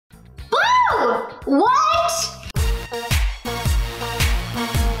What?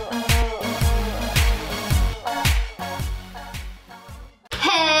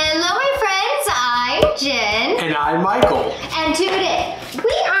 Hello, my friends. I'm Jen. And I'm Michael. And today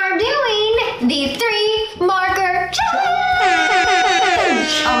we are doing the 3-marker challenge.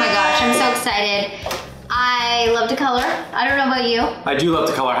 Oh my gosh, I'm so excited. I love to color. I don't know about you. I do love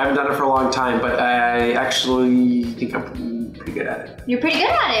to color. I haven't done it for a long time, but I actually think I'm pretty good at it. You're pretty good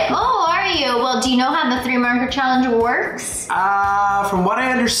at it. Oh, are you? Well, do you know how the 3-marker challenge works? From what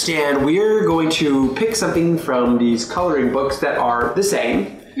I understand, we're going to pick something from these coloring books that are the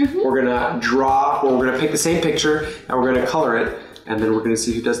same. We're gonna draw, or we're gonna pick the same picture, and we're gonna color it, and then we're gonna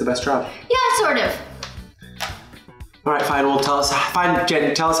see who does the best job. Yeah, sort of. All right, fine. Well,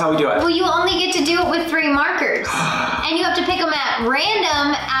 Jen, tell us how we do it. Well, you only get to do it with 3 markers. And you have to pick them at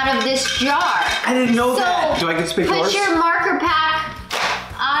random out of this jar. I didn't know that. Do I get to pick yours? Put your marker pack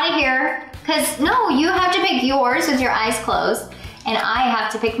out of here. Because, no, you have to pick yours with your eyes closed. And I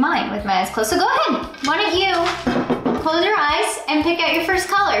have to pick mine with my eyes closed. So go ahead. Why don't you close your eyes and pick out your first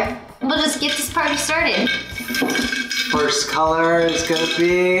color. We'll just get this party started. First color is going to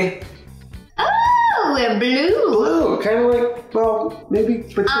be... Oh, blue. Blue, kind of like, well, maybe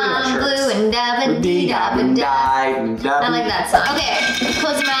between our shirts. Blue and dabba-dee-dabba-da. I like that song. Okay,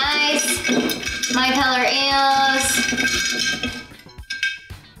 close my eyes. My color is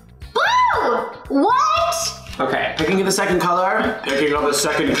blue. What? Okay, picking the second color. Picking of the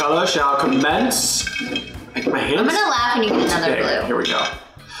second color shall commence. My hands. I'm gonna laugh when you get another blue. Here we go.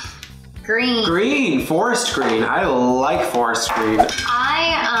 Green. Green, forest green. I like forest green.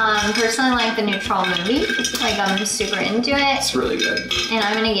 I personally like the new Troll movie. Like, I'm super into it. It's really good. And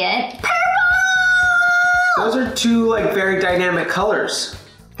I'm gonna get purple. Those are 2 like very dynamic colors.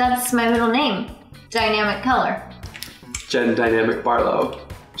 That's my middle name. Dynamic color. Jenn Dynamic Barlow.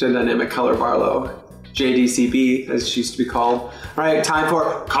 Jenn Dynamic Color Barlow. JDCB, as she used to be called. All right, time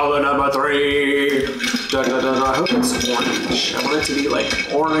for color number 3. Da, da, da, da. I hope it's orange. I want it to be like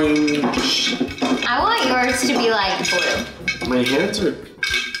orange. I want yours to be like blue. My hands are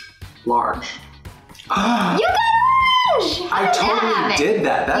large. You got orange! I totally did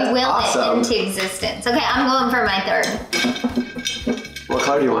that. That's you willed awesome. it into existence. Okay, I'm going for my 3rd. What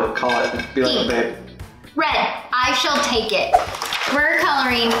color do you want? Call it. Be like a babe. Red. I shall take it. We're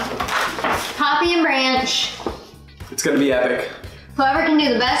coloring Poppy and Branch. It's gonna be epic. Whoever can do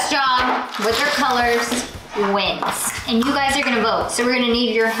the best job with their colors wins. And you guys are gonna vote, so we're gonna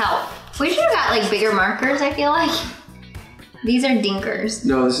need your help. We should have got like bigger markers, I feel like. These are dinkers.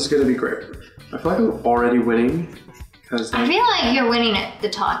 No, this is gonna be great. I feel like I'm already winning. I feel like you're winning at the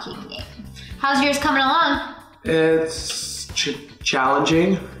talking game. How's yours coming along? It's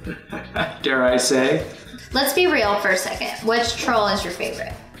challenging, dare I say. Let's be real for a second. Which troll is your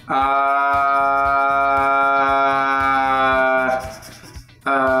favorite?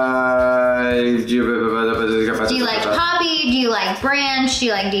 Do you like Poppy? Do you like Branch? Do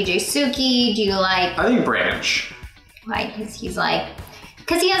you like DJ Suki? Do you like... I think Branch. Why? Because he's like...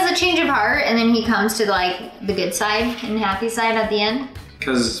 Because he has a change of heart and then he comes to like the good side and happy side at the end.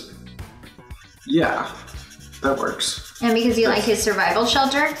 Because, yeah, that works. And because you like his survival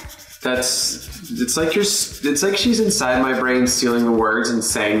shelter? It's like she's inside my brain stealing the words and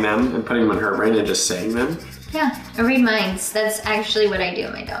saying them and putting them in her brain and just saying them. Yeah, I read minds. That's actually what I do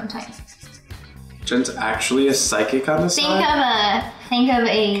in my downtime. Jen's actually a psychic on the side? Think of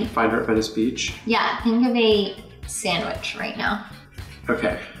a... Find her at Venice Beach? Yeah, think of a sandwich right now.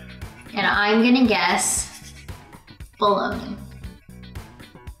 Okay. And I'm gonna guess bologna.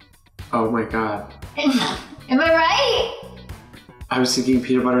 Oh my God. Am I right? I was thinking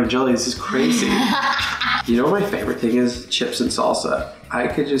peanut butter and jelly. This is crazy. You know what my favorite thing is? Chips and salsa. I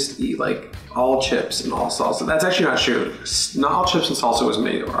could just eat like all chips and all salsa. That's actually not true. Not all chips and salsa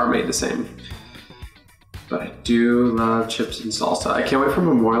are made the same. But I do love chips and salsa. I can't wait for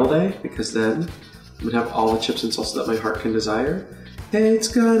Memorial Day because then I'm gonna have all the chips and salsa that my heart can desire. It's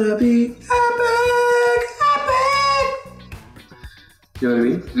gonna be epic, epic. You know what I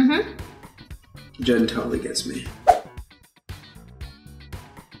mean? Mm-hmm. Jen totally gets me.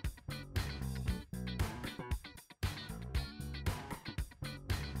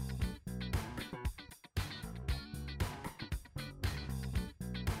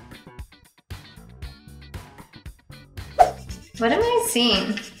 What am I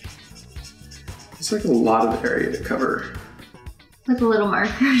seeing? It's like a lot of area to cover. With little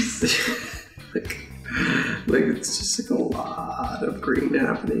markers. like it's just like a lot of green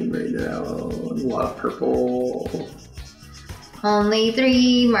happening right now. And a lot of purple. Only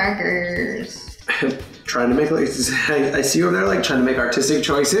 3 markers. trying to make like, I see you over there like trying to make artistic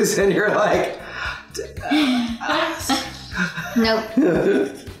choices and you're like, nope.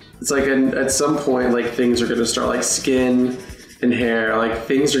 It's like at some point like things are gonna start like skin and hair, like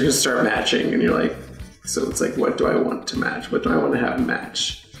things are gonna start matching and you're like, so it's like, what do I want to match? What do I want to have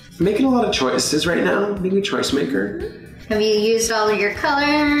match? I'm making a lot of choices right now, being a choice maker. Have you used all of your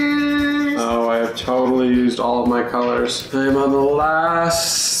colors? Oh, I have totally used all of my colors. I'm on the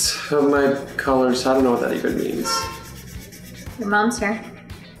last of my colors. I don't know what that even means. Your mom's here.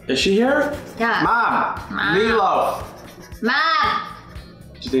 Is she here? Yeah. Mom! Meatloaf! Mom!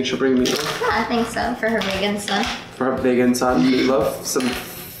 Do you think she'll bring meatloaf? Yeah, I think so, for her vegan son. For her vegan son, meatloaf? Some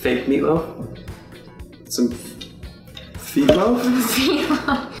fake meatloaf? Some feetloaf?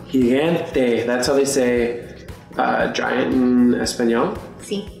 Gigante. That's how they say giant in Espanol.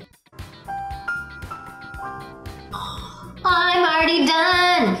 See. I'm already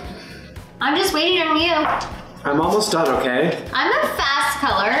done. I'm just waiting on you. I'm almost done, okay? I'm a fast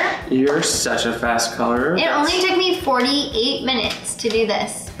color. You're such a fast colorer. It only took me 48 minutes to do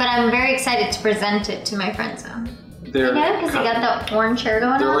this, but I'm very excited to present it to my friends now. They're because they got the orange hair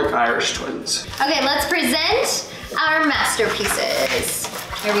going on. They're like Irish twins. Okay, let's present our masterpieces.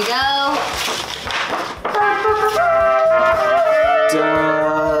 Here we go.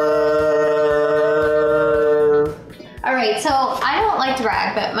 All right, so I don't like to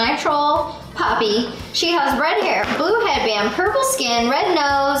brag, but my troll, Poppy, she has red hair, blue headband, purple skin, red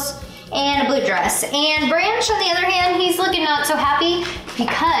nose, and a blue dress. And Branch, on the other hand, he's looking not so happy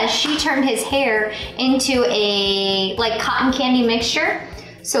because she turned his hair into a like cotton candy mixture.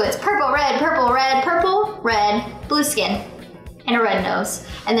 So it's purple, red, blue skin, and a red nose.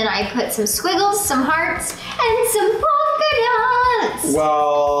 And then I put some squiggles, some hearts, and some polka dots.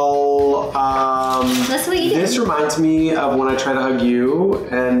 Well, that's what you did. This reminds me of when I try to hug you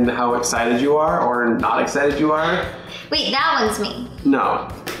and how excited you are or not excited you are. Wait, that one's me. No.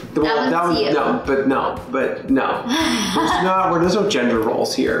 That one's you. No. There's no gender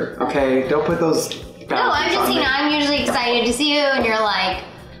roles here, okay? Don't put those boundaries No, I'm just saying me. I'm usually excited to see you and you're like,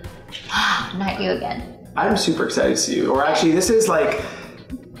 not you again. I'm super excited to see you. Or actually, this is like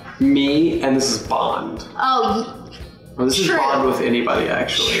me and this is Bond. Oh, well, this true. is Bond with anybody,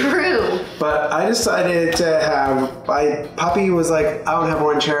 actually. True. But I decided to have, Poppy was like, I don't have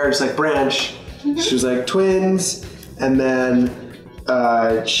orange hair, just like Branch. She was like twins, and then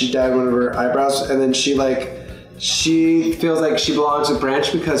she dyed one of her eyebrows, and then she feels like she belongs with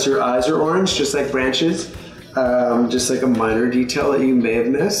Branch because her eyes are orange, just like Branch's. Just like a minor detail that you may have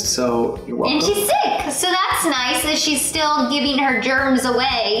missed, so you're welcome. And she's sick, so that's nice that she's still giving her germs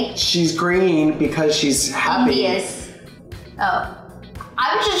away. She's green because she's happy. Envious. Oh.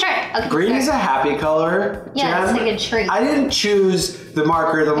 I was just trying. Okay, green is a happy color. Yeah, Jen. it's like a tree. I didn't choose the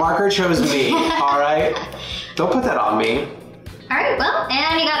marker chose me, alright? Don't put that on me. Alright, well,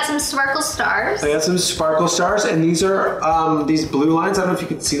 and you got some sparkle stars. I got some sparkle stars, and these are these blue lines. I don't know if you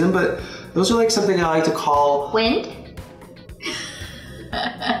can see them, but those are like something I like to call... Wind?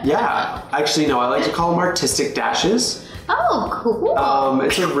 Yeah. Actually, no, I like to call them artistic dashes. Oh, cool.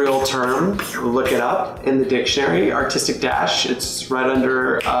 It's a real term. Look it up in the dictionary. Artistic dash. It's right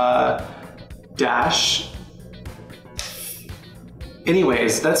under dash.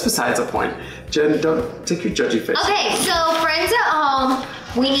 Anyways, that's besides the point. Jen, don't take your judgy face. Okay, so friends at home,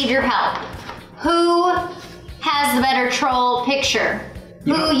 we need your help. Who has the better troll picture?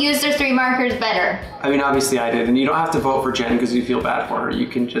 Who used their 3 markers better? I mean, obviously I did, and you don't have to vote for Jen because you feel bad for her. You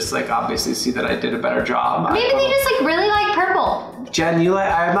can just like obviously see that I did a better job. Maybe they just like really like purple. Jen,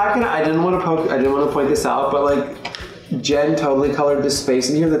 I didn't want to point this out, but like Jen totally colored this space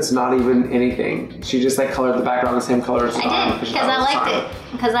in here that's not even anything. She just like colored the background the same color as the I did, because I liked it.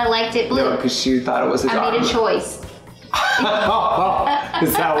 Because I liked it blue. No, because she thought it was a dog. I made a choice.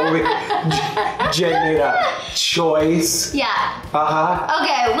 Is that what Jen made a choice? Yeah.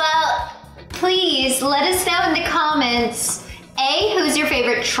 Okay, well, please let us know in the comments. A, who's your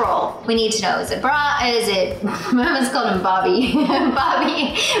favorite troll? We need to know. Is it I almost called him Bobby.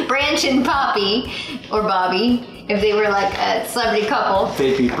 Bobby, Branch and Poppy, or Bobby, if they were like a celebrity couple.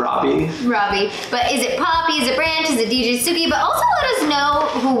 They'd be Robbie. But is it Poppy, is it Branch, is it DJ Suki? But also let us know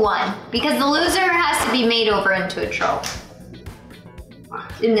who won, because the loser has to be made over into a troll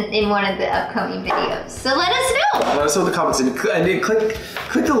in one of the upcoming videos. So let us know. Let us know in the comments, and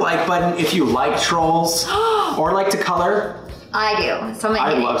click the like button if you like trolls or like to color. I do. So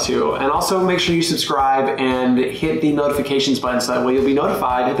I'd love to. And also make sure you subscribe and hit the notifications button so that way you'll be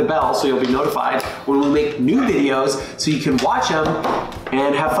notified. Hit the bell so you'll be notified when we make new videos so you can watch them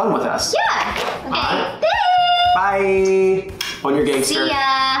and have fun with us. Yeah. Okay. Bye. On your gangster. See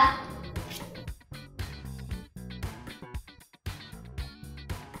ya.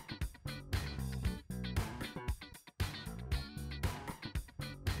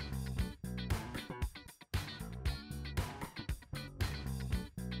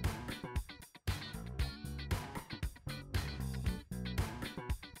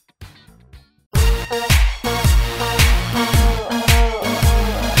 Bye.